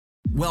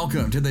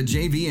Welcome to the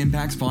JV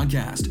Impacts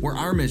Podcast, where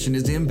our mission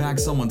is to impact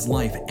someone's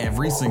life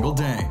every single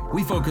day.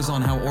 We focus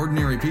on how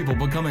ordinary people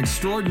become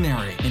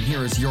extraordinary. And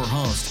here is your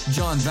host,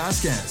 John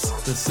Vasquez,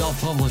 the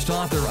self-published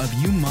author of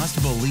You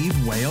Must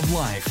Believe Way of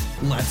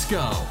Life. Let's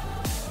go.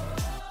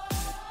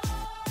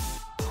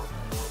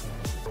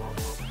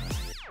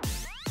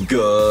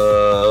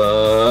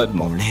 Good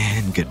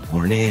morning, good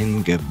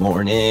morning, good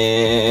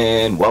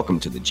morning. Welcome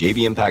to the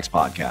JV Impacts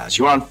Podcast.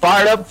 You're on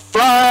Fired Up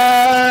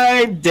Friday.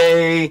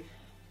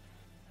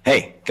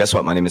 Hey, guess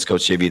what? My name is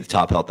Coach JV, the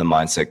top health and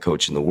mindset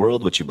coach in the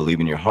world. What you believe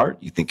in your heart,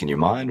 you think in your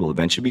mind, will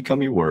eventually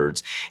become your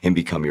words and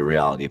become your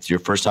reality. If it's your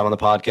first time on the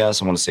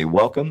podcast, I want to say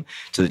welcome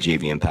to the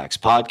JV Impacts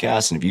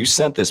Podcast. And if you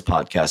sent this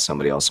podcast to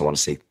somebody else, I want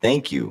to say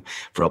thank you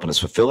for helping us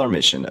fulfill our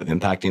mission of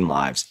impacting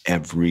lives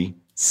every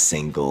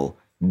single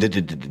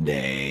day.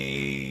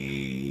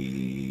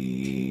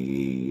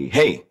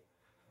 Hey,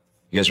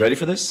 you guys ready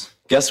for this?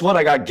 Guess what?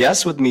 I got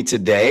guests with me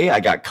today.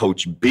 I got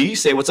Coach B.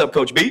 Say what's up,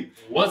 Coach B.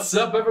 What's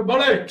up,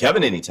 everybody?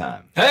 Kevin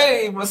Anytime.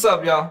 Hey, what's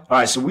up, y'all? All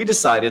right, so we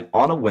decided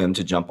on a whim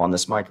to jump on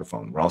this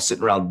microphone. We're all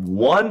sitting around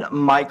one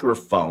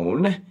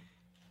microphone,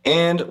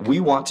 and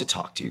we want to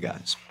talk to you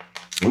guys.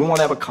 We want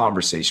to have a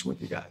conversation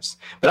with you guys.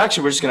 But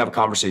actually, we're just going to have a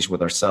conversation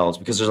with ourselves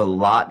because there's a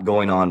lot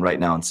going on right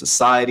now in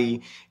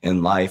society,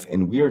 in life,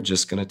 and we are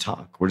just going to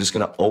talk. We're just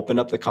going to open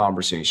up the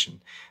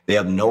conversation. They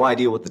have no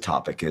idea what the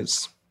topic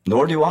is.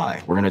 Nor do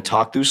I. We're going to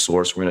talk through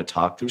source. We're going to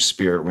talk through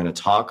spirit. We're going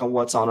to talk on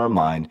what's on our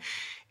mind.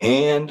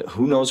 And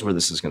who knows where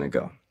this is going to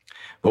go.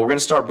 But we're going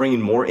to start bringing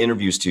more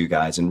interviews to you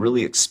guys and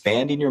really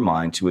expanding your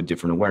mind to a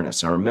different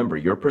awareness. Now, remember,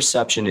 your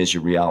perception is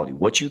your reality.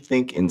 What you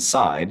think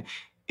inside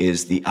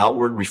is the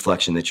outward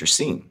reflection that you're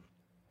seeing.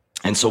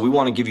 And so we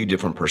want to give you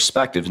different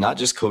perspectives, not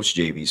just Coach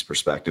JV's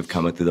perspective,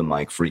 coming through the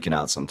mic, freaking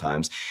out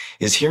sometimes,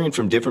 is hearing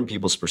from different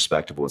people's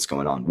perspective what's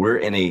going on. We're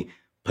in a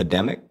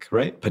pandemic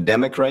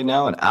right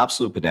now, an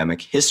absolute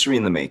pandemic, history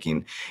in the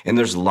making, and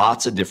there's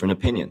lots of different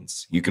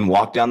opinions. You can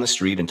walk down the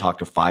street and talk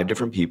to 5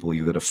 different people.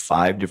 You get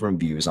 5 different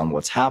views on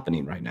what's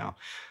happening right now.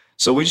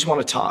 So we just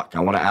want to talk.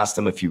 I want to ask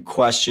them a few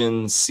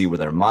questions, see where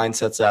their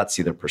mindset's at,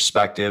 see their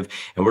perspective,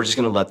 and we're just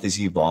going to let this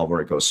evolve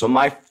where it goes. So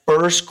my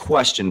first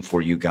question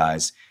for you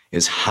guys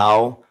is,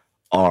 how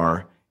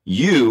are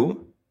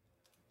you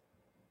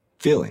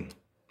feeling?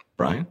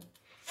 Brian?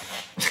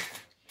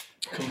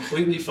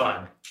 Completely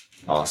fine.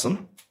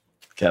 Awesome.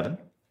 Kevin?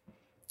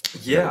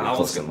 I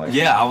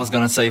was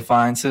gonna say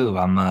fine too.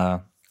 I'm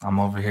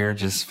over here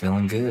just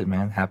feeling good,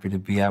 man. Happy to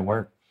be at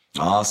work.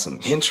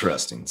 Awesome.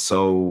 Interesting.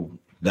 So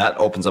that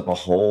opens up a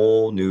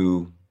whole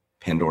new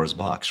Pandora's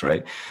box,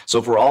 right? So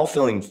if we're all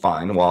feeling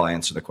fine, while I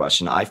answer the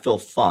question, I feel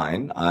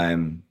fine.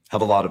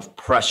 Have a lot of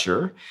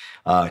pressure,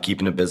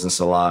 keeping a business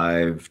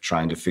alive,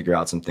 trying to figure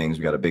out some things.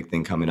 We got a big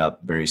thing coming up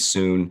very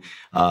soon.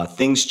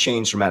 Things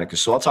change dramatically.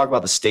 So I'll talk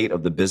about the state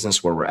of the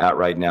business where we're at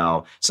right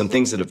now, some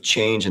things that have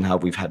changed and how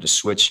we've had to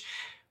switch.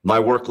 My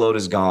workload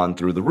has gone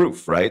through the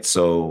roof, right?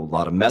 So a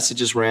lot of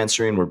messages we're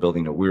answering.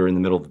 We're in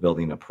the middle of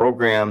building a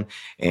program,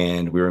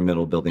 and we're in the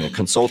middle of building a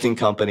consulting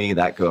company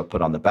that got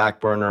put on the back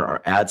burner. Our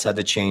ads had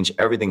to change.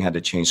 Everything had to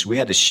change. So we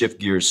had to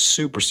shift gears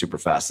super, super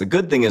fast. The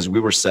good thing is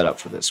we were set up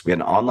for this. We had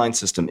an online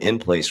system in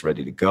place,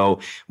 ready to go.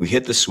 We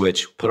hit the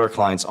switch, put our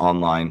clients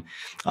online,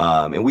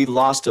 and we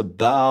lost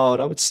about,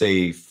 I would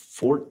say,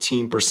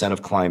 14%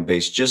 of client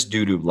base just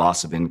due to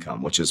loss of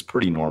income, which is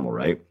pretty normal,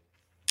 right?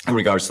 In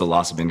regards to the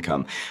loss of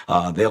income,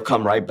 they'll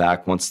come right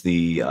back once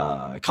the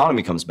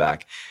economy comes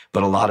back.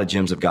 But a lot of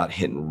gyms have got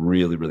hit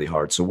really, really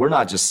hard. So we're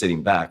not just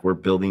sitting back. We're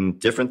building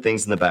different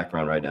things in the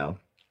background right now.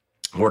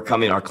 Our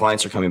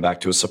clients are coming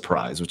back to a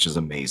surprise, which is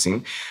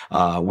amazing.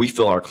 We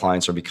feel our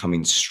clients are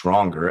becoming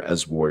stronger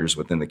as warriors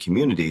within the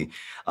community.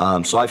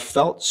 So I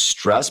felt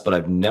stressed, but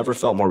I've never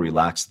felt more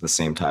relaxed at the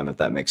same time, if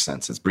that makes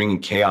sense. It's bringing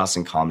chaos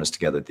and calmness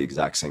together at the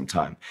exact same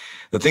time.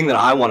 The thing that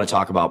I want to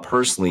talk about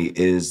personally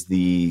is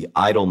the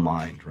idle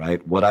mind,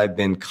 right? What I've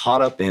been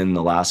caught up in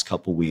the last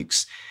couple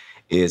weeks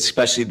is,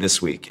 especially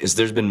this week, is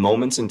there's been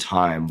moments in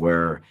time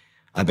where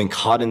I've been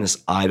caught in this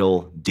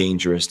idle,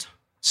 dangerous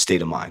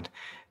state of mind.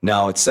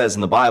 Now, it says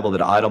in the Bible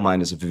that idle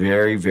mind is a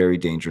very, very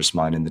dangerous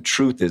mind. And the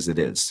truth is it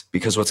is.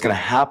 Because what's going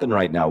to happen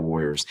right now,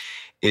 warriors,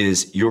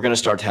 is you're going to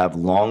start to have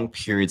long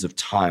periods of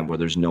time where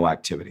there's no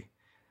activity.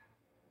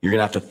 You're going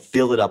to have to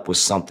fill it up with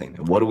something.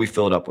 And what do we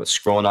fill it up with?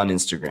 Scrolling on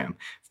Instagram,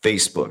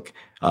 Facebook,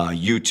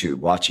 YouTube,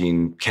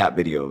 watching cat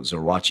videos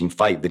or watching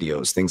fight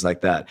videos, things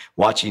like that,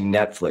 watching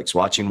Netflix,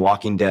 watching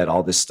Walking Dead,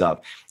 all this stuff.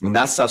 And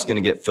that stuff's going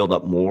to get filled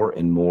up more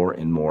and more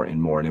and more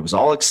and more. And it was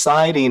all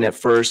exciting at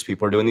first.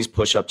 People are doing these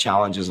push-up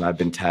challenges, and I've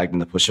been tagged in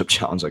the push-up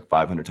challenge like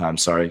 500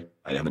 times. Sorry,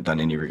 I haven't done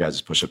any of your guys'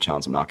 push-up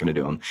challenge. I'm not going to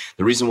do them.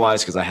 The reason why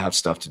is because I have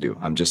stuff to do.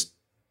 I'm just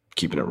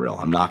keeping it real.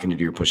 I'm not going to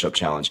do your push-up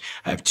challenge.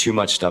 I have too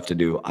much stuff to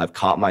do. I've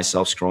caught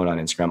myself scrolling on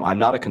Instagram. I'm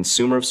not a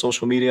consumer of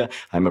social media.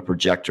 I'm a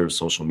projector of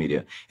social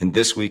media. And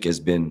this week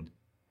has been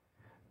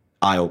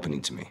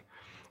eye-opening to me.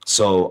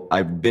 So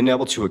I've been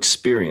able to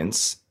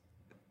experience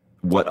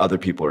what other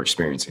people are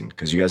experiencing.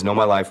 Because you guys know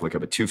my life. Wake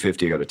up at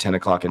 2:50, I go to 10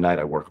 o'clock at night.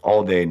 I work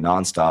all day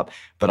nonstop.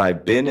 But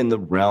I've been in the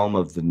realm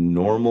of the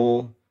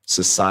normal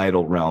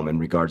societal realm in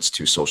regards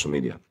to social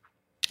media.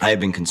 I have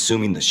been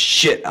consuming the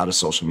shit out of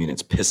social media.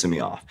 It's pissing me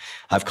off.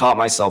 I've caught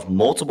myself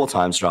multiple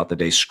times throughout the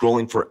day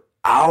scrolling for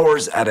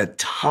hours at a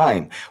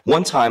time.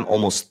 One time,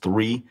 almost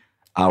 3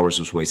 hours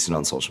was wasted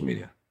on social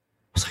media.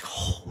 I was like,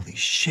 holy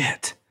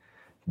shit.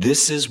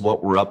 This is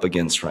what we're up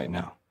against right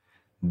now.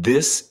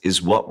 This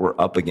is what we're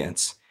up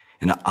against.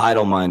 And an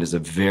idle mind is a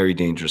very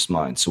dangerous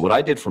mind. So what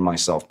I did for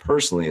myself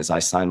personally is I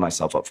signed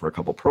myself up for a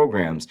couple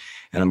programs,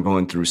 and I'm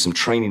going through some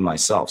training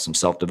myself, some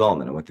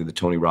self-development. I went through the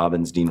Tony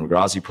Robbins, Dean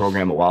Ragrazi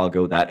program a while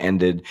ago. That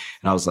ended,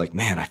 and I was like,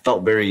 man, I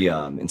felt very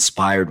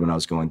inspired when I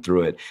was going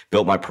through it.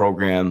 Built my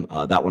program.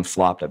 That one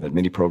flopped. I've had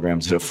many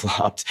programs that have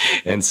flopped.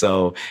 And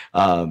so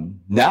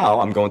now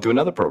I'm going through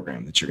another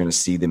program that you're going to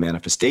see the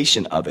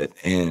manifestation of it.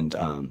 And so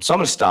I'm going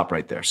to stop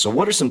right there. So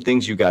what are some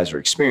things you guys are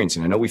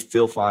experiencing? I know we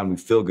feel fine, we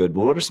feel good,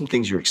 but what are some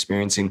things you're experiencing?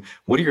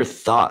 What are your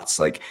thoughts?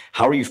 Like,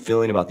 how are you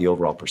feeling about the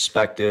overall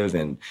perspective?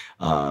 And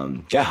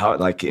how,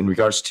 like, in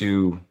regards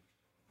to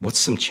what's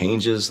some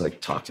changes?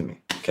 Like, talk to me,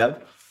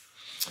 Kev.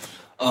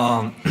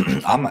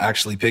 I'm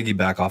actually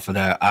piggyback off of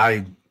that.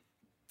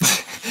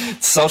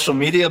 Social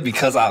media,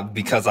 because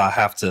I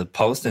have to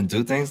post and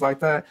do things like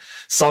that.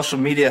 Social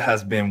media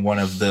has been one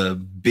of the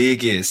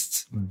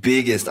biggest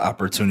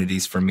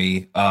opportunities for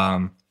me.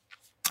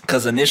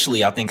 Because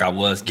initially, I think I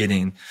was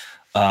getting.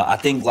 I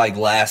think like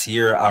last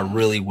year, I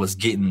really was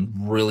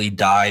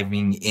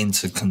diving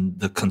into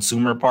the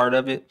consumer part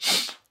of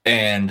it.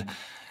 And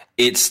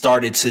it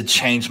started to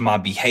change my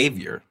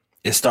behavior.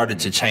 It started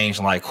to change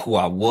like who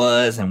I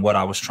was and what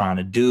I was trying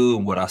to do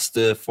and what I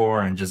stood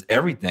for and just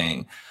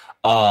everything.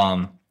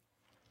 I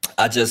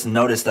just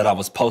noticed that I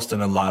was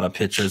posting a lot of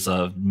pictures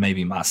of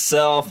maybe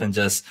myself and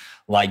just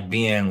like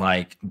being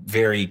like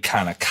very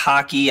kind of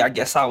cocky, I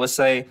guess I would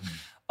say.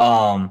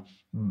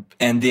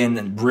 And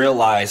then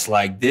realized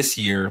like this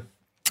year,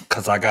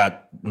 because I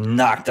got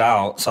knocked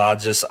out. So I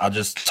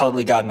just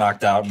totally got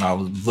knocked out, and I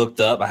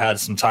looked up. I had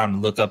some time to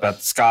look up at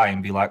the sky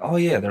and be like, oh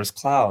yeah, there's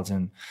clouds,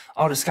 and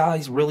oh, the sky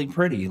is really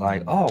pretty.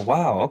 Like, oh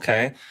wow,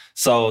 okay.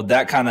 So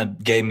that kind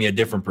of gave me a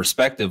different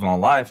perspective on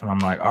life. And I'm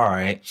like, all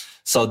right.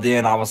 So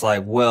then I was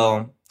like,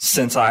 well,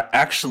 since I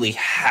actually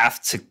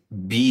have to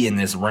be in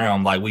this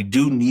realm, like we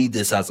do need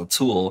this as a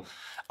tool.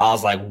 I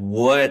was like,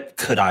 what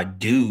could I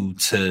do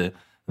to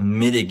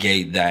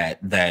mitigate that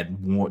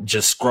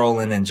just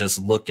scrolling and just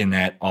looking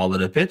at all of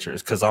the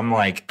pictures? Because I'm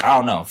like, I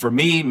don't know, for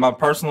me, my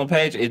personal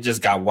page, it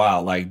just got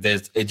wild. Like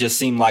it just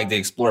seemed like the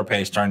Explore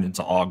page turned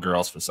into all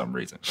girls for some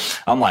reason.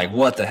 I'm like,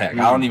 what the heck?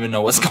 I don't even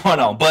know what's going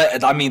on.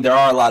 But I mean, there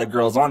are a lot of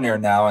girls on there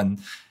now, and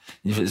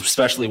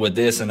especially with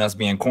this and us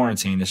being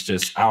quarantined, it's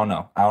just, I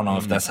don't know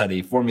if that's how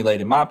they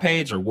formulated my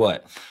page or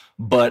what.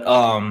 But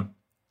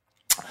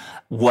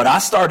what I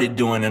started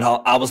doing, and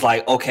I was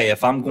like, okay,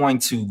 if I'm going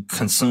to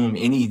consume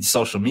any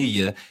social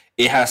media,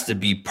 it has to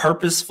be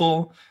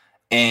purposeful,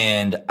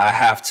 and I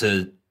have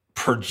to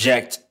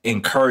project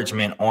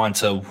encouragement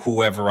onto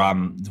whoever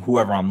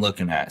I'm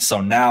looking at.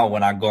 So now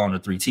when I go on the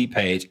 3T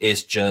page,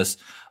 it's just,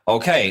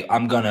 okay,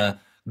 I'm going to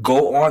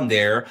go on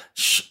there.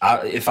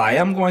 If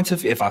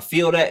I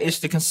feel that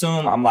itch to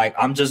consume, I'm like,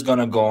 I'm just going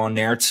to go on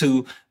there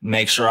to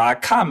make sure I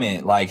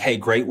comment like, hey,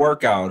 great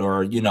workout,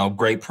 or,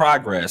 great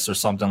progress or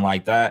something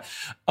like that.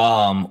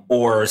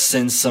 Or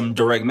send some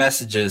direct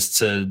messages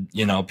to,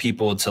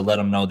 people to let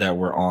them know that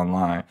we're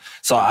online.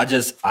 So I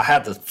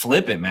had to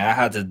flip it, man. I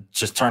had to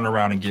just turn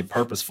around and get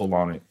purposeful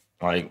on it.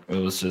 Like it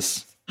was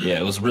just, yeah,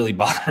 it was really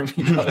bothering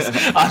me.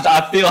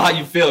 I feel how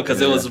you feel,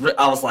 because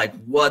I was like,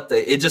 what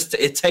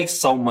it takes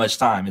so much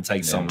time. It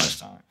takes so much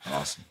time.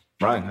 Awesome.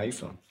 Brian, how you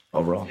feeling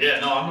overall? Yeah,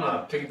 no, I'm going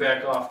to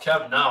piggyback off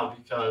Kevin now,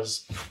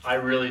 because I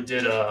really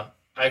did, I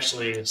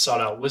actually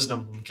sought out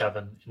wisdom from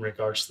Kevin in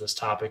regards to this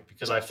topic,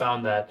 because I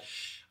found that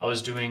I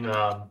was doing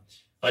a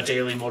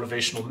daily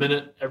motivational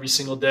minute every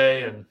single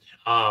day. And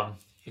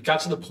it got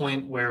to the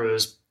point where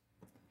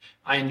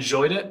I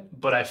enjoyed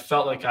it, but I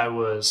felt like I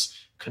was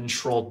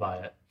controlled by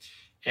it.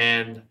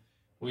 And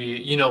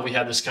we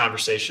had this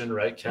conversation,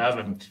 right, Kev?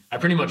 And I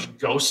pretty much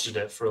ghosted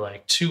it for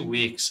like 2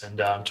 weeks, and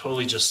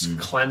totally just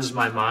cleansed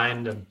my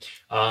mind, and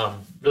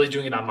really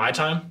doing it on my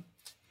time.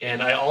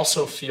 And I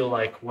also feel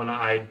like when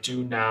I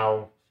do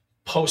now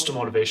post a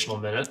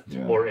motivational minute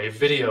or a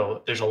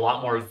video, there's a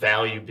lot more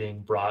value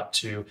being brought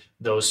to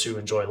those who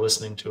enjoy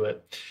listening to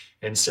it.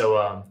 And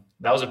so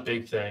that was a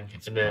big thing.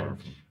 And then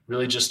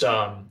really just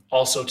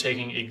also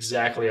taking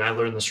I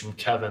learned this from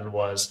Kevin,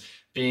 was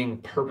being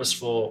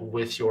purposeful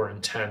with your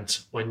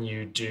intent when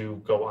you do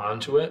go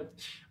onto it.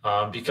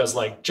 Because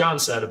like John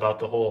said about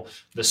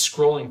the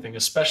scrolling thing,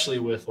 especially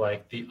with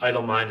like the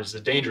idle mind is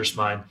the dangerous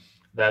mind,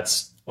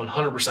 that's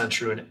 100%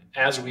 true. And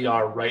as we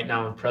are right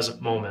now in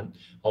present moment,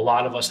 a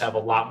lot of us have a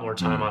lot more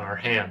time on our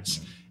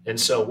hands. And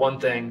so one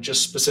thing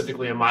just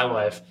specifically in my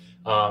life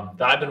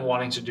that I've been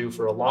wanting to do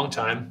for a long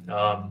time,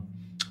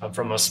 I'm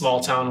from a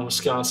small town in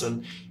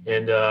Wisconsin,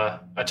 and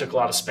I took a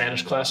lot of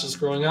Spanish classes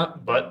growing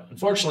up, but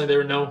unfortunately there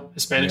were no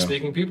Hispanic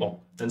speaking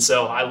people. And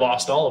so I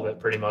lost all of it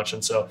pretty much.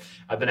 And so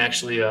I've been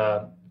actually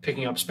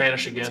picking up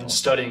Spanish again,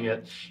 studying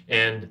it.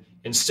 And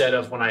instead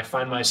of when I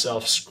find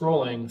myself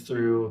scrolling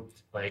through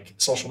like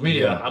social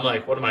media, I'm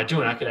like, what am I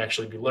doing? I could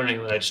actually be learning.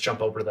 And then I just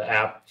jump over to the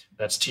app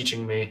that's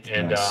teaching me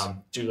and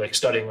do like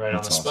studying right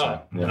on the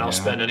spot. Yeah, and I'll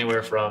spend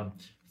anywhere from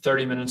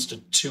 30 minutes to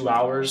 2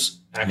 hours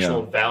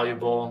actual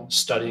valuable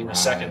studying a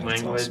second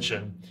language.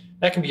 And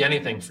that can be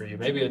anything for you.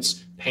 Maybe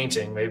it's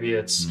painting, maybe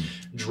it's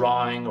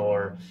drawing,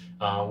 or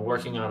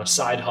working on a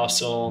side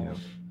hustle,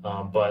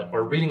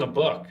 or reading a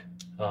book.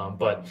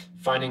 But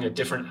finding a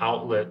different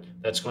outlet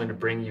that's going to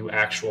bring you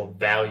actual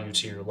value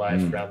to your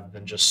life rather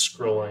than just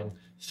scrolling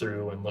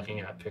through and looking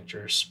at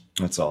pictures.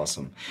 That's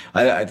awesome.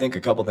 I think a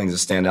couple things that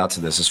stand out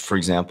to this is, for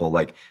example,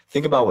 like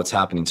think about what's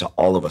happening to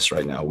all of us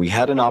right now. We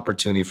had an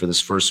opportunity for this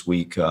first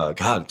week.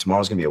 God,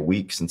 tomorrow's going to be a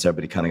week since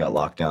everybody kind of got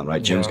locked down,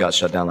 right? Gyms got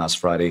shut down last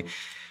Friday.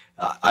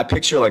 I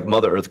picture like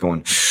Mother Earth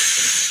going,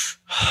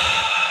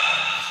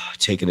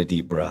 taking a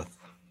deep breath.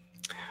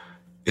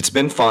 It's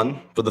been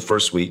fun for the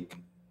first week.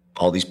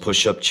 All these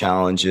push-up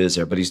challenges,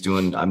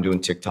 I'm doing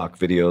TikTok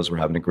videos. We're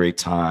having a great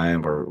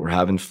time. We're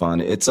having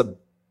fun. It's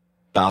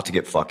about to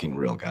get fucking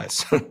real,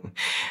 guys.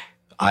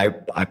 I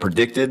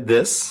predicted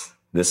this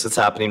is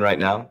happening right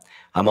now.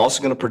 I'm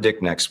also going to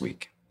predict next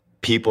week.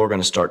 People are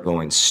going to start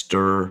going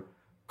stir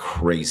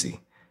crazy.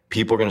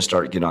 People are going to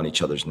start getting on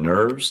each other's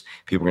nerves.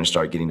 People are going to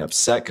start getting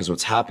upset because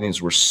what's happening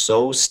is we're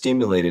so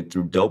stimulated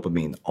through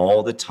dopamine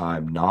all the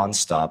time,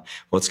 nonstop.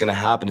 What's going to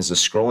happen is the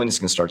scrolling is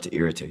going to start to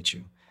irritate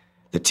you.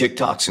 The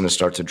TikTok's going to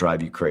start to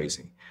drive you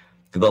crazy.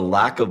 The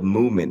lack of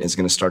movement is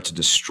going to start to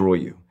destroy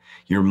you.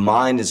 Your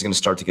mind is going to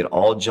start to get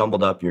all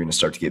jumbled up. You're going to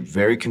start to get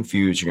very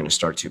confused. You're going to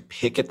start to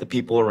pick at the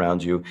people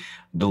around you.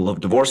 The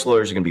divorce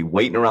lawyers are going to be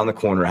waiting around the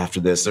corner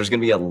after this. There's going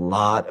to be a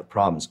lot of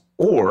problems.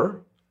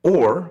 Or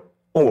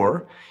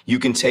you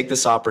can take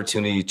this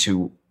opportunity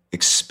to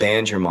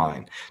expand your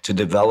mind, to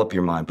develop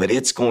your mind, but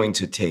it's going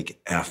to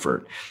take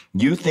effort.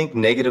 You think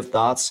negative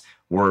thoughts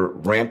were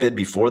rampant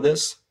before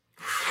this?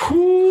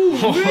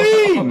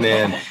 Whew,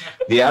 man.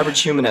 The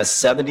average human has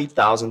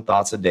 70,000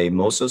 thoughts a day.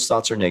 Most of those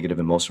thoughts are negative,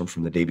 and most of them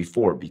from the day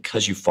before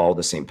because you follow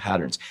the same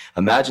patterns.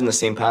 Imagine the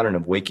same pattern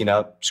of waking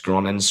up,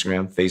 scrolling on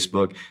Instagram,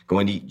 Facebook,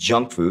 going to eat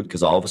junk food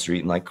because all of us are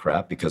eating like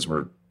crap because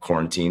we're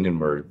quarantined and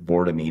we're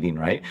bored of eating,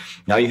 right?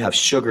 Now you have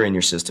sugar in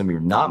your system. You're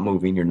not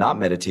moving. You're not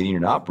meditating. You're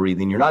not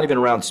breathing. You're not even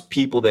around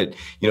people that,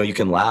 you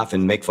can laugh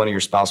and make fun of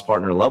your spouse,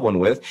 partner, or loved one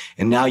with.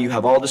 And now you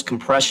have all this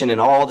compression and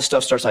all this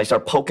stuff I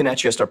start poking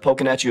at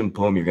you, and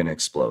boom, you're going to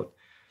explode.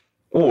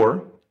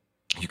 Or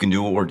you can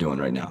do what we're doing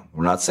right now.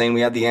 We're not saying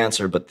we have the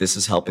answer, but this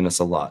is helping us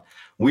a lot.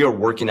 We are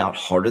working out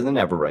harder than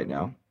ever right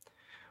now.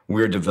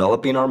 We are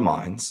developing our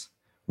minds.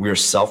 We are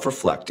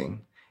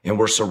self-reflecting, and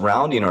we're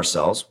surrounding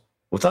ourselves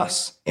with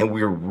us. And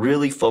we're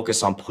really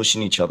focused on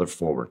pushing each other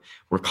forward.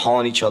 We're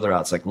calling each other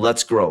out. It's like,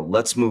 let's grow,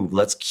 let's move,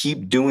 let's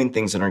keep doing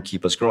things that are going to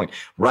keep us growing.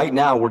 Right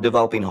now, we're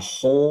developing a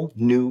whole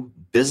new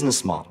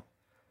business model.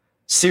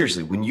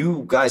 Seriously, when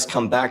you guys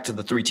come back to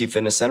the 3T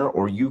Fitness Center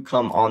or you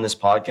come on this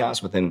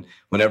podcast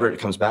whenever it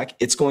comes back,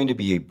 it's going to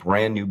be a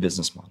brand new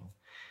business model.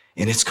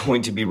 And it's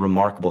going to be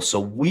remarkable.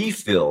 So we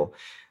feel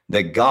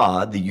that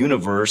God, the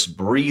universe,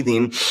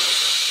 breathing,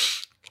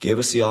 gave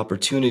us the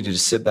opportunity to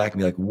sit back and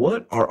be like,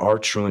 what are our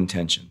true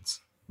intentions?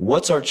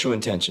 What's our true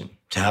intention?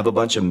 To have a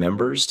bunch of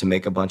members, to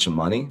make a bunch of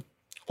money?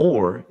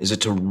 Or is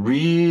it to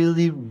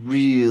really,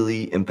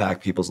 really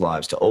impact people's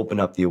lives, to open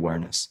up the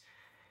awareness?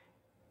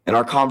 And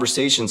our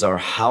conversations are,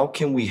 how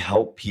can we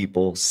help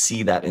people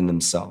see that in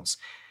themselves?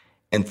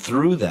 And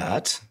through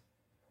that,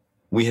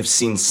 we have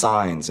seen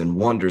signs and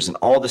wonders and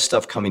all this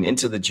stuff coming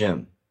into the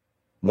gym.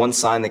 One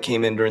sign that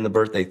came in during the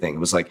birthday thing, it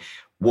was like,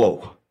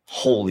 whoa,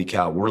 holy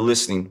cow, we're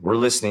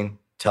listening,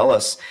 tell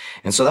us.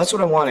 And so that's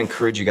what I want to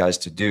encourage you guys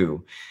to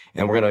do.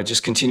 And we're going to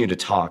just continue to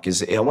talk,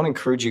 is I want to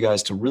encourage you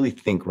guys to really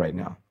think right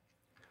now.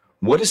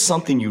 What is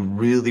something you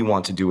really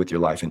want to do with your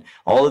life? And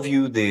all of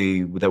you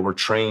that were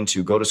trained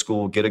to go to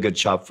school, get a good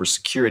job for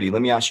security,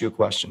 let me ask you a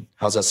question.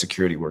 How's that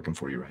security working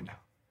for you right now?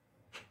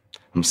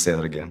 I'm going to say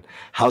that again.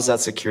 How's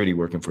that security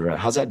working for you right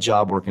now? How's that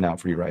job working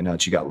out for you right now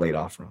that you got laid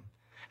off from?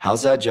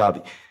 How's that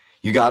job?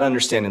 You got to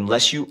understand,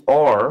 unless you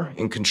are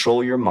in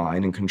control of your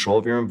mind, in control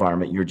of your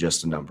environment, you're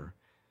just a number.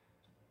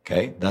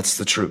 Okay? That's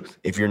the truth.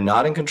 If you're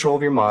not in control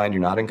of your mind,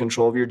 you're not in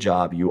control of your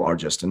job, you are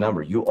just a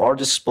number. You are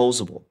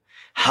disposable.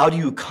 How do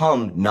you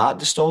come not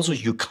disposable?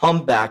 You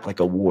come back like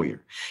a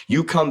warrior.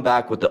 You come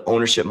back with the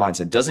ownership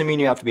mindset. Doesn't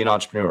mean you have to be an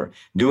entrepreneur.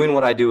 Doing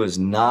what I do is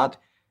not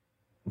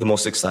the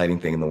most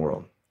exciting thing in the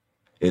world.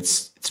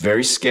 It's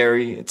very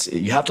scary.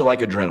 You have to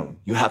like adrenaline.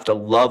 You have to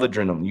love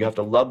adrenaline. You have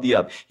to love the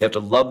up. You have to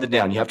love the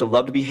down. You have to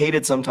love to be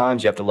hated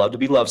sometimes. You have to love to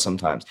be loved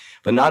sometimes.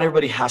 But not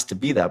everybody has to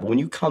be that. But when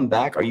you come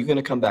back, are you going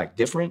to come back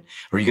different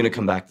or are you going to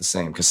come back the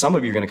same? Because some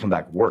of you are going to come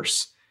back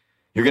worse.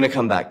 You're going to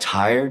come back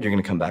tired. You're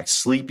going to come back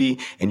sleepy,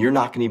 and you're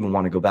not going to even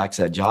want to go back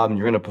to that job, and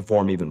you're going to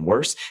perform even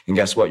worse. And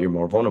guess what? You're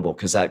more vulnerable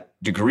because that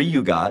degree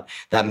you got,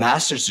 that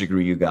master's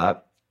degree you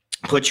got,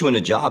 put you in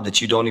a job that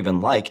you don't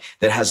even like,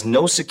 that has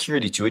no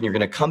security to it. And you're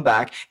going to come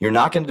back. You're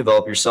not going to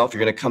develop yourself.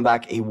 You're going to come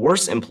back a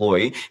worse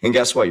employee. And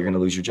guess what? You're going to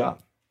lose your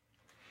job.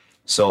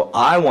 So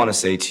I want to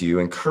say to you,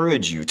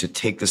 encourage you to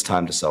take this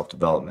time to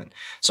self-development.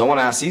 So I want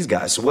to ask these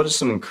guys, so what is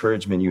some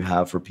encouragement you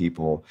have for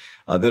people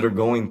that are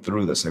going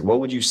through this? Like, what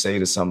would you say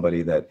to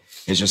somebody that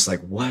is just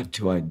like, what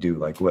do I do?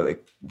 Like, what,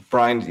 like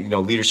Brian, you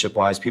know, leadership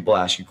wise, people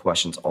ask you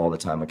questions all the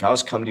time. Like I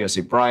always come to you, I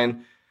say,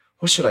 Brian,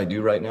 what should I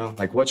do right now?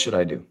 Like, what should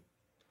I do?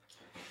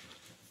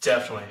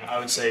 Definitely. I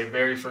would say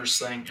very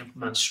first thing,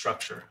 implement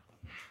structure.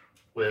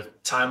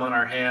 With time on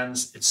our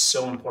hands, it's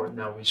so important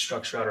that we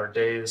structure out our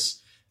days,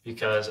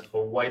 because a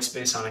white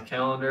space on a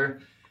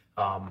calendar,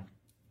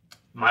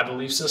 my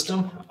belief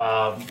system,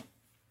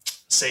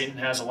 Satan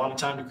has a lot of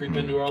time to creep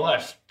into our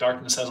life.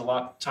 Darkness has a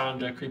lot of time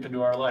to creep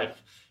into our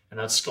life. And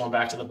that's going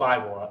back to the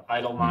Bible. An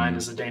idle mind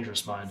is a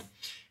dangerous mind.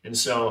 And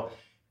so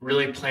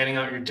really planning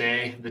out your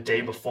day the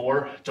day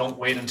before. Don't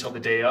wait until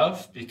the day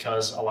of,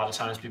 because a lot of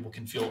times people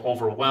can feel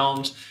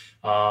overwhelmed.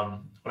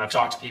 When I've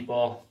talked to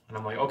people and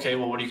I'm like, okay,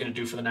 well, what are you going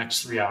to do for the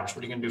next 3 hours?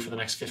 What are you going to do for the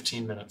next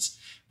 15 minutes?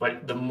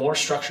 But the more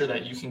structure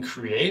that you can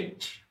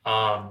create,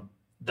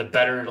 the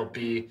better it'll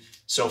be.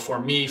 So for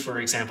me, for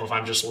example, if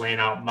I'm just laying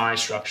out my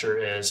structure,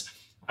 is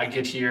I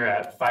get here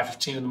at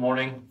 5:15 in the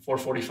morning,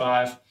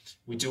 4:45.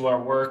 We do our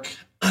work.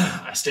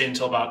 I stay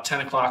until about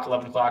 10 o'clock,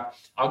 11 o'clock.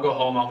 I'll go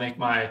home. I'll make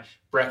my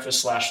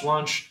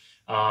breakfast/lunch,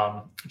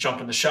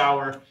 jump in the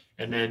shower,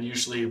 and then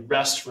usually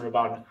rest for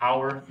about an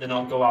hour. Then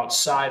I'll go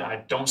outside. I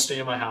don't stay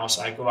in my house.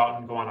 I go out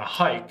and go on a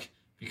hike,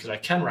 because I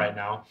can right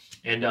now,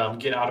 and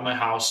get out of my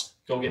house,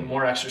 go get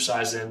more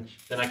exercise in.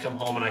 Then I come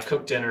home and I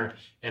cook dinner,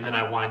 and then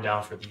I wind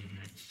down for the evening.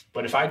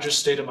 But if I just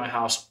stayed at my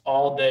house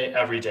all day,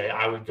 every day,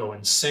 I would go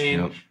insane.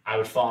 Yep. I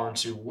would fall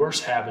into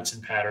worse habits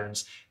and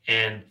patterns.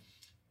 And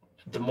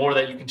the more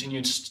that you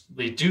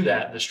continuously do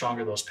that, the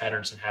stronger those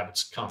patterns and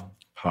habits come.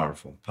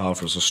 Powerful,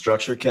 powerful. So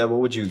structure, Kev, what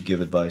would you give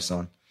advice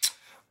on?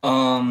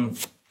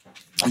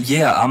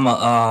 Yeah, I'm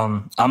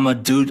a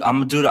do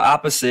the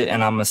opposite,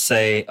 and I'm gonna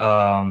say,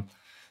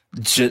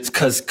 just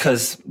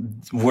cause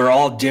we're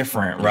all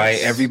different, right?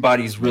 Yes.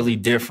 Everybody's really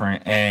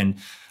different. And,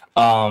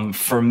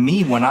 for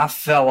me, when I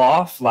fell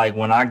off, like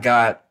when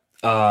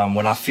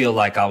I feel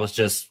like I was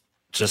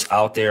just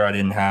out there, I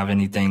didn't have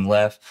anything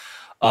left.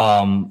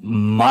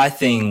 My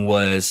thing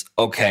was,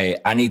 okay,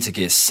 I need to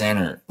get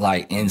centered,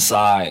 like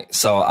inside.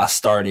 So I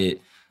started,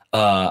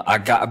 I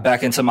got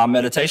back into my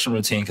meditation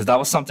routine, because that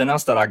was something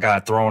else that I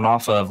got thrown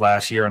off of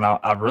last year. And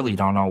I really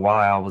don't know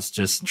why. I was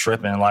just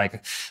tripping,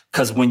 like,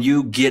 because when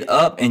you get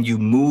up and you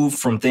move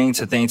from thing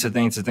to thing to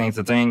thing to thing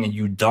to thing, and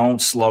you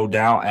don't slow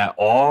down at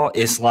all,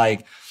 it's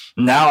like,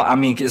 now, I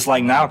mean, it's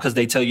like now, because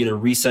they tell you to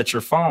reset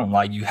your phone.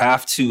 Like, you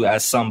have to,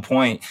 at some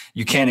point,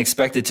 you can't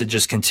expect it to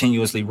just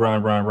continuously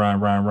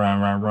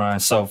run.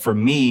 So for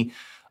me,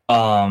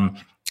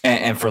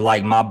 and for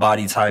like my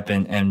body type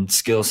and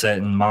skill set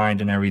and mind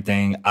and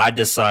everything, I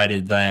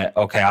decided that,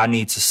 okay, I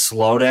need to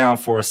slow down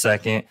for a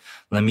second.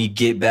 Let me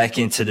get back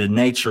into the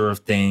nature of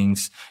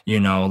things. You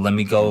know, let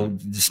me go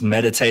just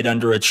meditate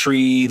under a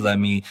tree. Let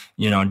me,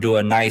 do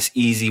a nice,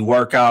 easy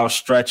workout,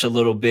 stretch a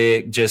little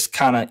bit, just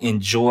kind of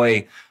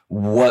enjoy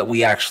what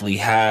we actually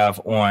have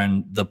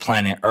on the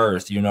planet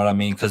Earth. You know what I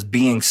mean? Because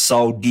being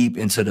so deep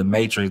into the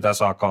matrix, that's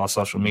what I call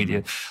social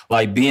media,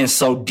 like being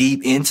so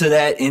deep into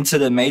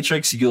the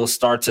matrix, you'll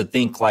start to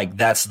think like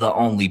that's the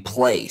only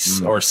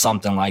place or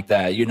something like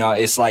that.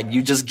 It's like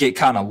you just get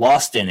kind of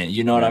lost in it.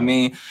 You know what I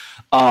mean?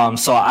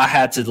 So I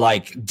had to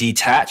like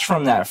detach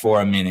from that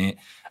for a minute,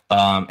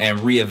 and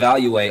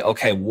reevaluate,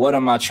 okay, what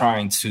am I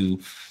trying to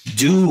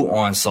do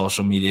on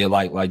social media?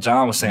 Like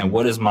John was saying,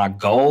 what is my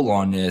goal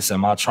on this?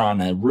 Am I trying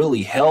to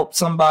really help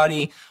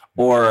somebody,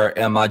 or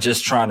am I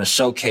just trying to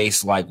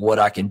showcase like what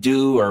I can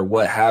do or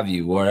what have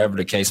you, whatever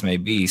the case may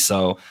be?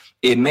 So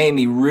it made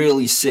me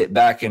really sit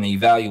back and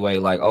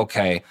evaluate, like,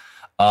 okay,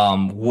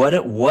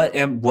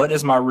 what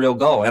is my real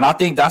goal? And I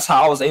think that's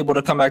how I was able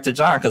to come back to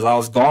John, because I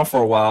was gone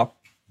for a while.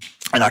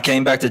 And I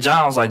came back to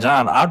John. I was like,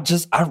 John, I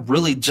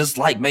really just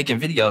like making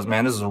videos,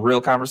 man. This is a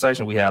real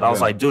conversation we had. I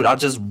was like, dude, I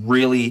just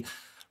really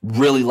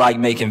like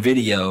making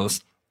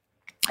videos.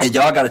 And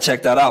y'all got to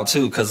check that out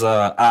too, because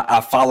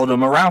I followed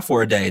him around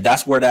for a day.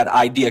 That's where that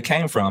idea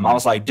came from. I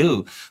was like,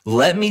 dude,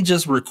 let me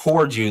just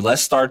record you.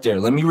 Let's start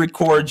there. Let me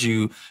record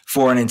you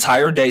for an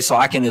entire day so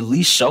I can at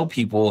least show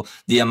people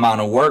the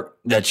amount of work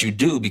that you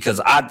do, because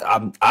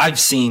I've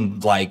seen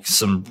like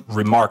some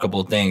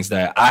remarkable things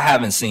that I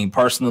haven't seen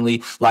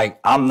personally. Like,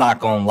 I'm not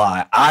gonna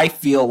lie, I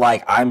feel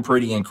like I'm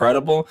pretty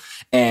incredible,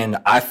 and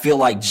I feel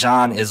like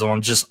John is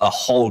on just a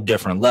whole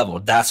different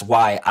level. That's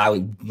why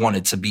I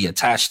wanted to be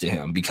attached to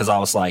him, because I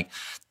was like,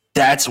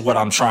 that's what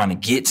I'm trying to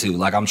get to.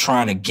 Like, I'm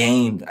trying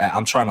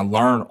to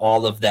learn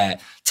all of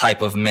that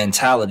type of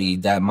mentality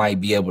that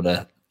might be able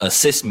to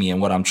assist me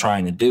in what I'm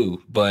trying to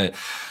do. But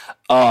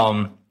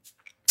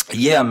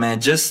yeah,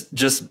 man, just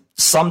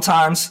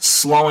sometimes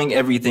slowing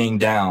everything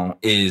down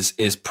is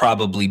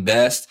probably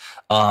best.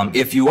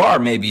 If you are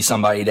maybe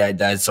somebody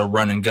that's a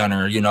run and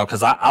gunner, you know,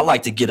 because I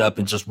like to get up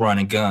and just run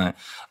and gun.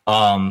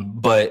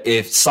 But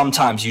if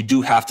sometimes you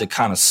do have to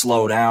kind of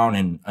slow down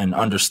and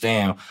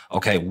understand,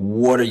 okay,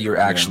 what are you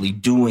actually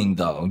doing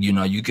though? You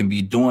know, you can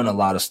be doing a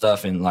lot of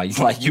stuff and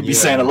like you be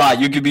saying a lot,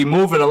 you could be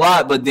moving a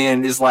lot, but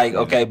then it's like,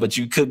 okay, but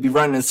you could be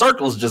running in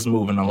circles, just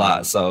moving a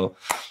lot. So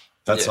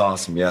that's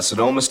awesome. Yeah. So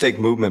don't mistake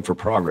movement for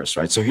progress,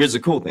 right? So here's the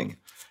cool thing.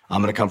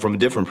 I'm going to come from a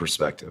different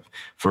perspective.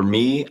 For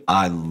me,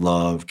 I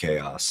love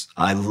chaos.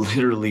 I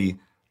literally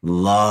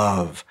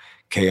love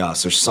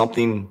chaos. There's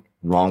something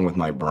wrong with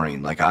my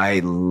brain. Like, I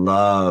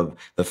love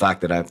the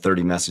fact that I have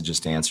 30 messages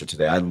to answer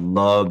today. I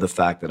love the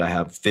fact that I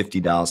have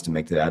 $50 to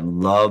make today. I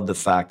love the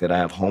fact that I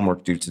have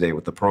homework due today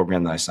with the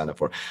program that I signed up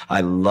for.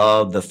 I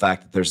love the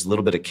fact that there's a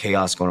little bit of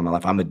chaos going on in my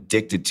life. I'm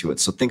addicted to it.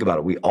 So think about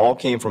it. We all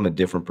came from a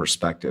different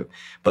perspective,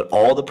 but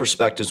all the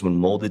perspectives, when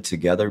molded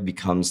together,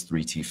 becomes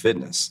 3T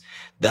Fitness.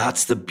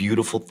 That's the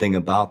beautiful thing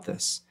about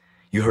this.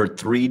 You heard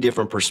 3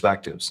 different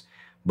perspectives,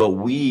 but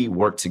we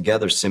work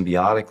together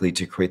symbiotically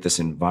to create this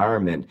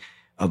environment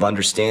of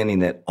understanding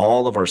that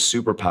all of our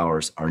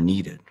superpowers are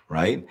needed,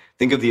 right?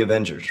 Think of the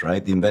Avengers,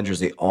 right? The Avengers,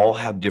 they all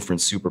have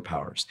different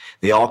superpowers.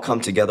 They all come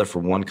together for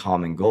one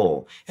common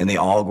goal, and they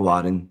all go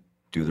out and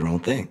do their own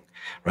thing,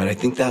 right? I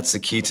think that's the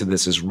key to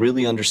this, is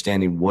really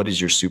understanding what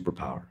is your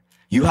superpower.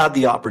 You have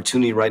the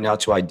opportunity right now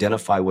to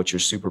identify what's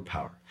your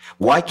superpower.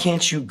 Why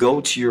can't you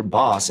go to your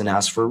boss and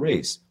ask for a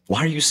raise? Why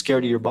are you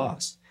scared of your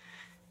boss?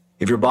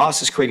 If your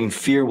boss is creating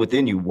fear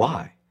within you,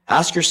 why?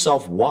 Ask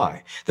yourself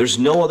why. There's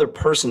no other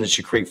person that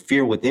should create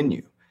fear within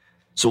you.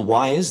 So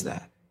why is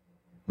that?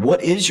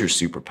 What is your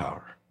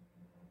superpower?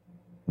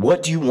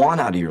 What do you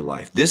want out of your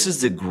life? This is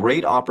the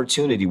great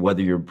opportunity,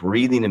 whether you're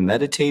breathing and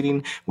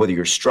meditating, whether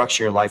you're structuring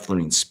your life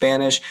learning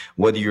Spanish,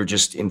 whether you're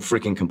just in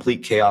freaking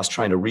complete chaos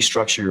trying to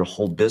restructure your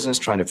whole business,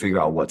 trying to figure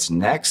out what's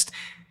next.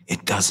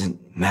 It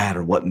doesn't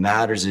matter. What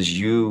matters is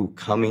you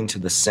coming to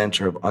the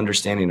center of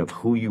understanding of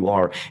who you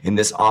are in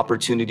this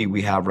opportunity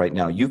we have right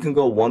now. You can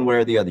go one way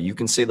or the other. You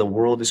can say the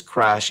world is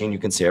crashing. You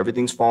can say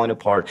everything's falling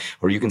apart,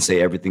 or you can say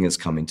everything is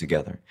coming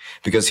together.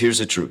 Because here's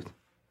the truth.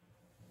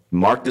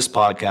 Mark this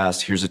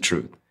podcast. Here's the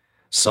truth.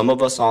 Some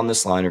of us on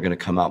this line are going to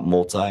come out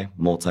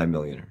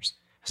multi-millionaires.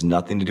 It has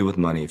nothing to do with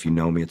money. If you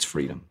know me, it's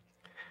freedom.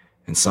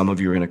 And some of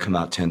you are going to come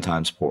out 10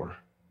 times poor.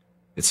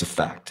 It's a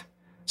fact.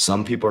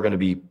 Some people are going to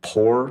be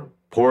poorer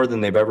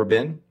than they've ever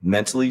been,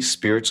 mentally,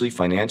 spiritually,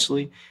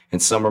 financially, and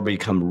some are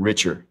become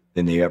richer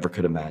than they ever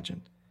could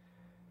imagine.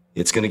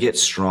 It's going to get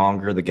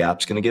stronger. The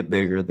gap's going to get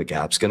bigger. The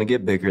gap's going to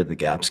get bigger. The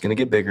gap's going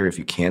to get bigger. If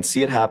you can't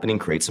see it happening,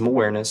 create some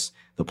awareness.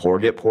 The poor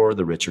get poorer,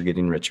 the rich are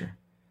getting richer.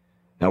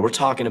 Now we're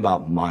talking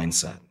about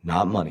mindset,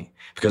 not money,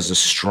 because a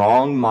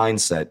strong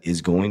mindset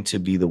is going to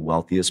be the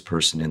wealthiest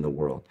person in the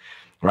world.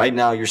 Right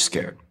now, you're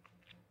scared.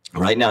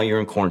 Right now, you're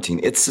in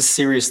quarantine. It's a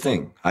serious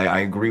thing.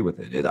 I agree with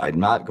it. I'm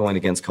not going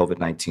against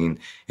COVID-19.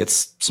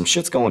 It's some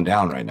shit's going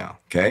down right now,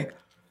 okay?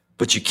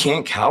 But you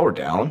can't cower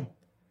down.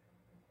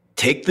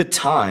 Take the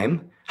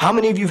time. How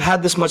many of you have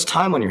had this much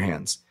time on your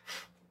hands?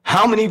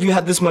 How many of you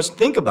had this much?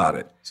 Think about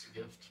it. It's a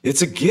gift.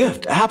 It's a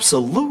gift.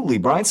 Absolutely.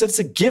 Brian said it's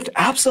a gift.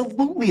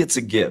 Absolutely, it's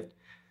a gift.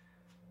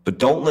 But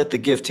don't let the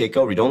gift take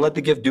over. Don't let the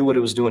gift do what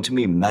it was doing to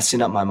me,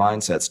 messing up my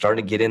mindset,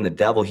 starting to get in the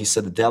devil. He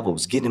said the devil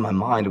was getting in my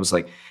mind. It was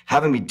like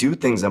having me do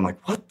things. I'm like,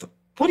 what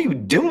are you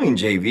doing,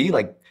 JV?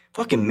 Like,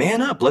 fucking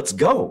man up. Let's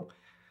go.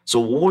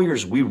 So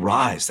warriors, we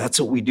rise. That's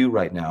what we do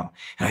right now.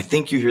 And I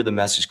think you hear the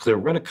message clear.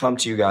 We're going to come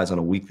to you guys on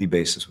a weekly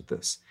basis with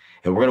this.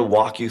 And we're going to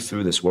walk you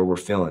through this, where we're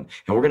feeling.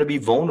 And we're going to be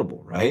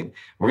vulnerable, right?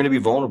 We're going to be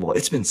vulnerable.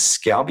 It's been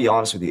scary. I'll be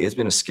honest with you. It's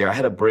been a scare. I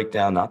had a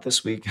breakdown, not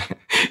this week.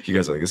 You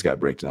guys are like, this guy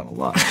breaks down a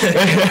lot.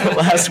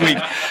 Last week,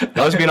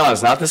 I was being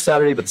honest, not this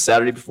Saturday, but the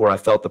Saturday before, I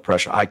felt the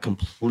pressure. I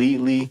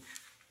completely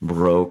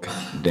broke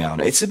down.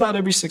 It's about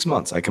every 6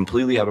 months. I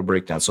completely have a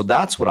breakdown. So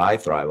that's what I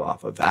thrive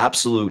off of.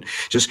 Absolute,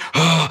 just,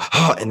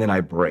 and then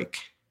I break.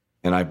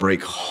 And I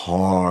break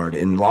hard.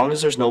 And as long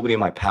as there's nobody in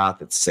my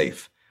path, it's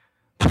safe.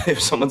 But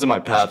if someone's in my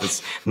path,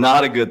 it's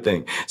not a good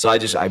thing. So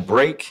I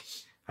break,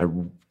 I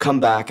come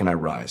back, and I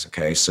rise,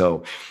 okay?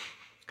 So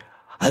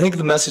I think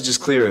the message is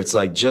clear. It's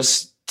like,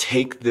 just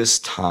take this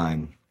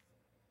time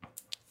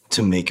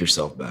to make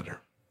yourself better.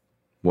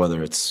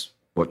 Whether it's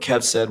what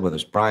Kev said, whether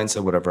it's Brian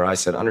said, whatever I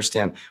said,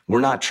 understand, we're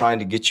not trying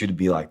to get you to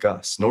be like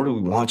us, nor do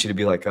we want you to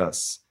be like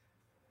us.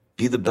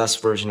 Be the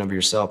best version of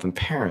yourself. And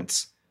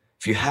parents,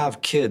 if you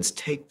have kids,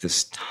 take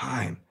this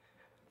time.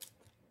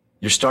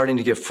 You're starting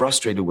to get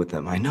frustrated with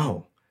them. I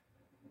know.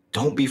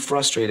 Don't be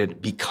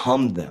frustrated.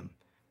 Become them.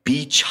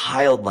 Be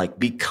childlike.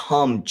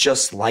 Become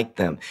just like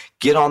them.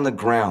 Get on the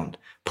ground.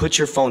 Put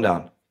your phone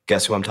down.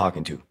 Guess who I'm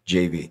talking to?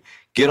 JV.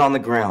 Get on the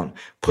ground.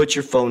 Put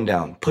your phone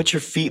down. Put your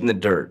feet in the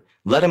dirt.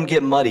 Let them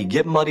get muddy.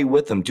 Get muddy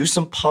with them. Do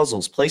some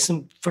puzzles. Play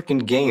some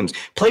freaking games.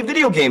 Play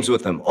video games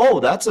with them. Oh,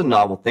 that's a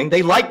novel thing.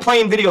 They like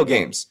playing video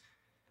games.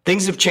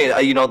 Things have changed.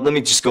 Let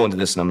me just go into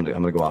this, and I'm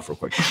gonna go off real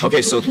quick.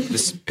 Okay, so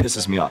this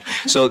pisses me off.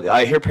 So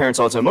I hear parents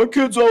all the time, my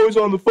kid's always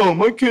on the phone.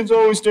 My kid's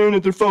always staring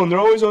at their phone. They're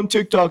always on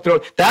TikTok.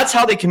 That's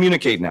how they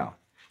communicate now.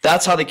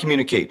 That's how they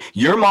communicate.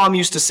 Your mom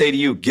used to say to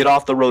you, get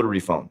off the rotary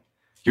phone.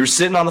 You're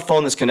sitting on the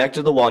phone that's connected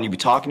to the wall, and you'd be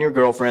talking to your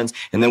girlfriends,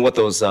 and then what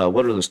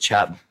are those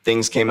chat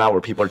things came out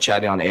where people are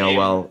chatting on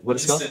AOL? What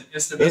is it called?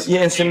 Instant Messenger.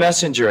 Yeah, Instant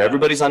Messenger.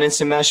 Everybody's on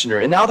Instant Messenger.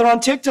 And now they're on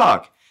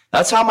TikTok.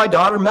 That's how my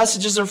daughter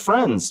messages her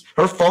friends.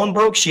 Her phone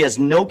broke. She has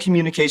no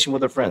communication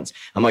with her friends.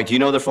 I'm like, do you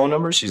know their phone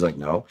numbers? She's like,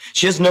 no.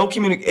 She has no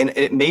communication. And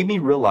it made me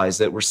realize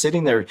that we're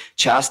sitting there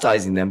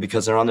chastising them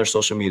because they're on their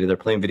social media. They're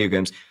playing video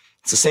games.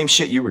 It's the same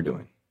shit you were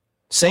doing.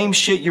 Same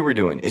shit you were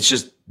doing. It's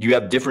just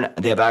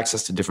they have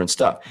access to different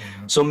stuff.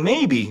 Mm-hmm. So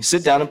maybe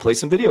sit down and play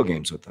some video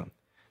games with them.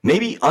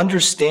 Maybe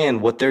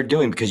understand what they're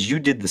doing because you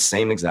did the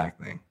same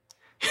exact thing.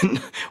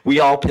 We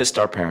all pissed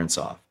our parents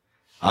off.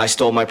 I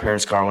stole my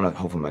parents' car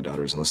hopefully my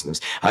daughter doesn't listen to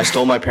this. I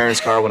stole my parents'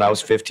 car when I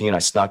was 15. I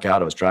snuck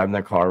out. I was driving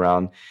their car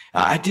around.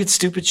 I did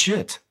stupid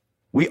shit.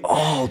 We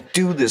all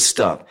do this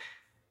stuff.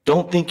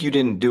 Don't think you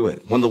didn't do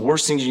it. One of the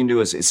worst things you can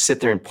do is sit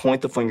there and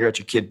point the finger at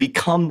your kid.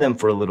 Become them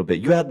for a little bit.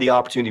 You had the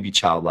opportunity to be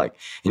childlike.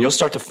 And you'll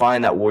start to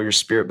find that warrior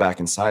spirit back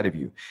inside of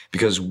you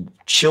because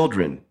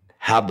children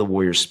have the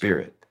warrior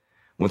spirit.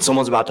 When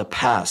someone's about to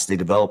pass, they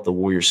develop the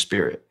warrior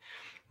spirit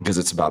because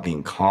it's about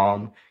being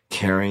calm,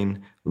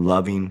 caring,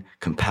 loving,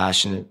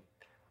 compassionate.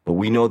 But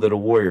we know that a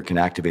warrior can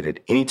activate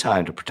at any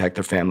time to protect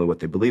their family, what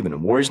they believe in. A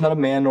warrior is not a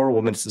man nor a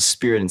woman. It's the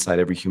spirit inside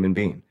every human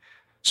being.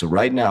 So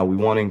right now, we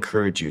want to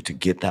encourage you to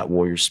get that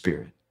warrior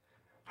spirit.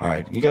 All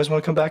right. You guys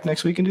want to come back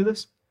next week and do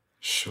this?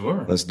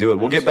 Sure. Let's do it.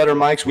 We'll get better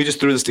mics. We just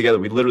threw this together.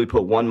 We literally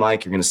put one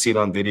mic. You're going to see it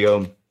on video.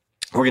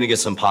 We're going to get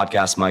some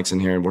podcast mics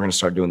in here, and we're going to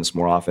start doing this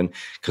more often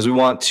because we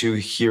want to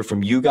hear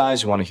from you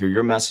guys. We want to hear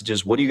your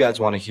messages. What do you guys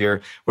want to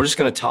hear? We're just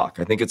going to talk.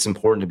 I think it's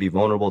important to be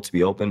vulnerable, to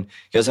be open. You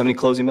guys have any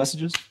closing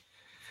messages?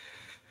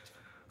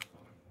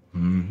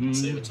 Mm-hmm.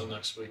 Save it till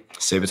next week.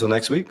 Save it till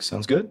next week.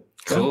 Sounds good.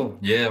 Cool.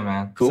 Yeah,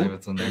 man. Cool. Save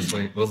it till next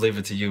week. We'll leave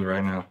it to you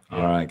right now.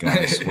 All right,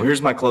 guys. Well,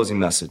 here's my closing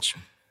message.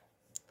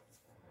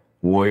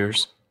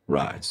 Warriors,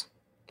 rise.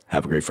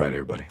 Have a great Friday,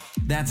 everybody.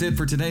 That's it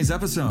for today's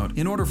episode.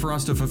 In order for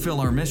us to fulfill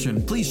our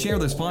mission, please share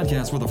this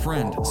podcast with a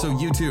friend so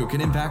you too can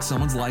impact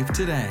someone's life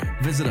today.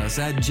 Visit us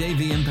at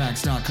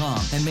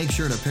jvimpacts.com and make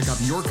sure to pick up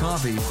your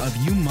copy of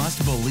You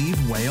Must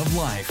Believe Way of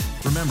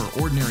Life. Remember,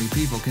 ordinary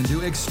people can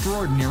do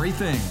extraordinary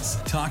things.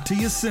 Talk to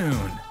you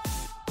soon.